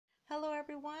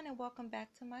everyone, and welcome back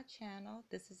to my channel.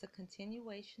 This is a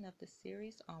continuation of the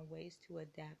series on ways to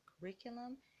adapt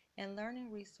curriculum and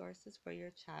learning resources for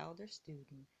your child or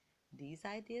student. These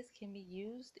ideas can be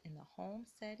used in the home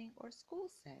setting or school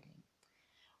setting.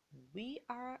 We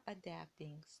are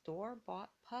adapting store-bought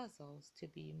puzzles to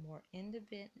be more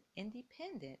independent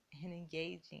and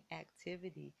engaging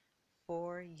activity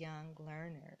for young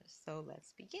learners. So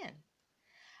let's begin.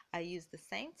 I used the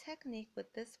same technique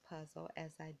with this puzzle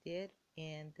as I did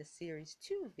in the Series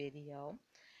 2 video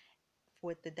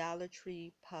with the Dollar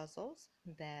Tree puzzles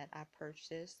that I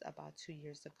purchased about 2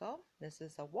 years ago. This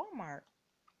is a Walmart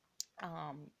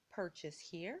purchase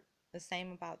here,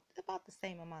 about the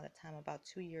same amount of time, about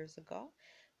 2 years ago.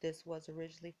 This was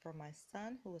originally for my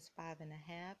son, who was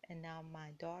 5.5, and now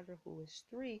my daughter, who is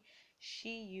 3,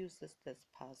 she uses this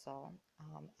puzzle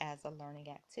as a learning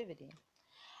activity.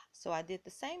 So I did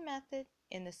the same method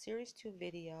in the Series 2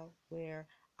 video where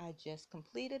I just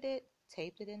completed it,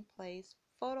 taped it in place,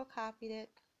 photocopied it,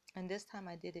 and this time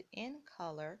I did it in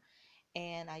color,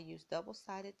 and I used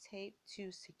double-sided tape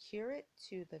to secure it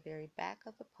to the very back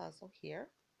of the puzzle here,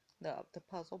 the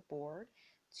puzzle board,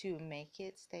 to make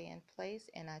it stay in place,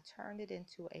 and I turned it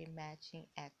into a matching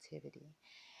activity.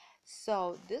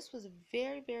 So this was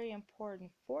very, very important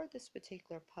for this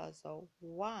particular puzzle.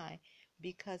 Why?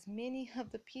 Because many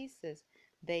of the pieces,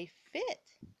 they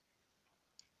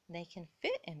can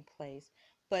fit in place,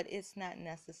 but it's not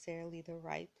necessarily the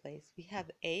right place. We have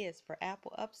A is for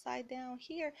apple upside down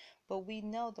here, but we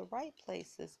know the right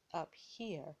place is up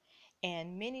here.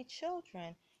 And many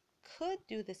children could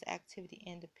do this activity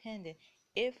independent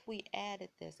if we added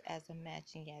this as a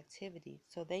matching activity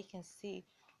so they can see,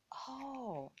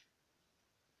 oh,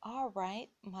 all right,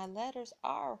 my letters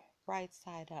are right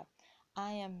side up.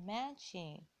 I am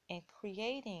matching and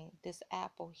creating this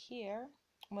apple here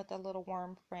with a little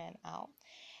worm print out.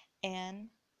 And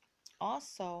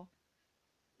also,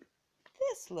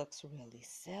 this looks really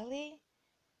silly,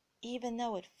 even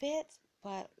though it fits,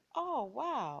 but oh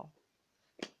wow.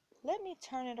 Let me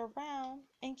turn it around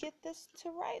and get this to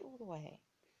right way.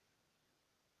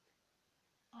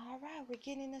 All right, we're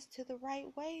getting this to the right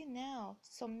way now.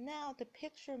 So now the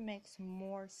picture makes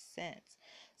more sense.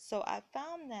 So I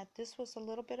found that this was a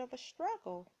little bit of a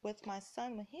struggle with my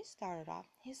son when he started off.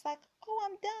 He's like, oh,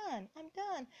 I'm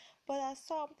done. But I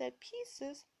saw that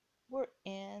pieces were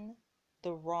in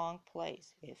the wrong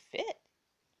place. It fit,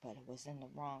 but it was in the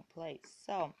wrong place.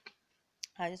 So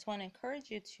I just want to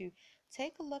encourage you to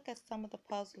take a look at some of the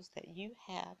puzzles that you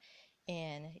have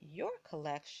in your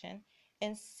collection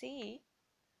and see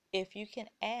if you can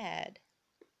add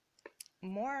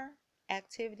more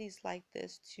activities like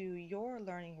this to your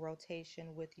learning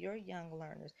rotation with your young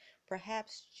learners,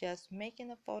 perhaps just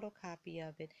making a photocopy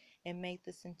of it and make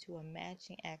this into a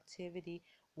matching activity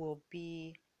will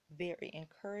be very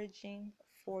encouraging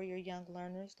for your young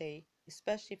learners.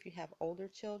 Especially if you have older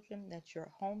children that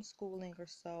you're homeschooling or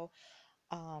so,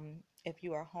 if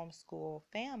you are a homeschool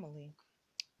family,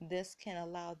 this can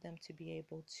allow them to be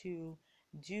able to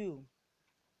do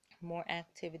more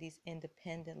activities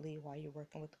independently while you're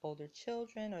working with older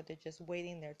children, or they're just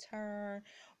waiting their turn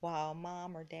while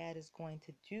mom or dad is going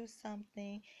to do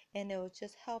something, and it will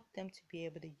just help them to be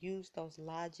able to use those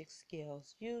logic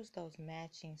skills, use those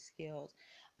matching skills,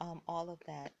 all of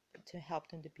that to help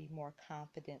them to be more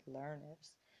confident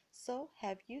learners. So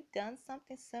have you done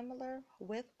something similar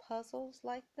with puzzles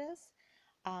like this?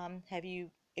 Have you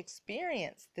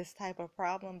experienced this type of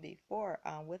problem before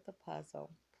with a puzzle?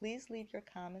 Please leave your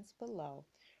comments below.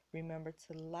 Remember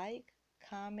to like,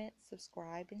 comment,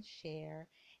 subscribe, and share.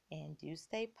 And do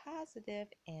stay positive,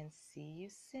 and see you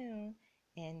soon.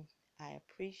 And I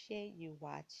appreciate you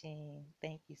watching.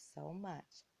 Thank you so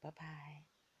much. Bye-bye.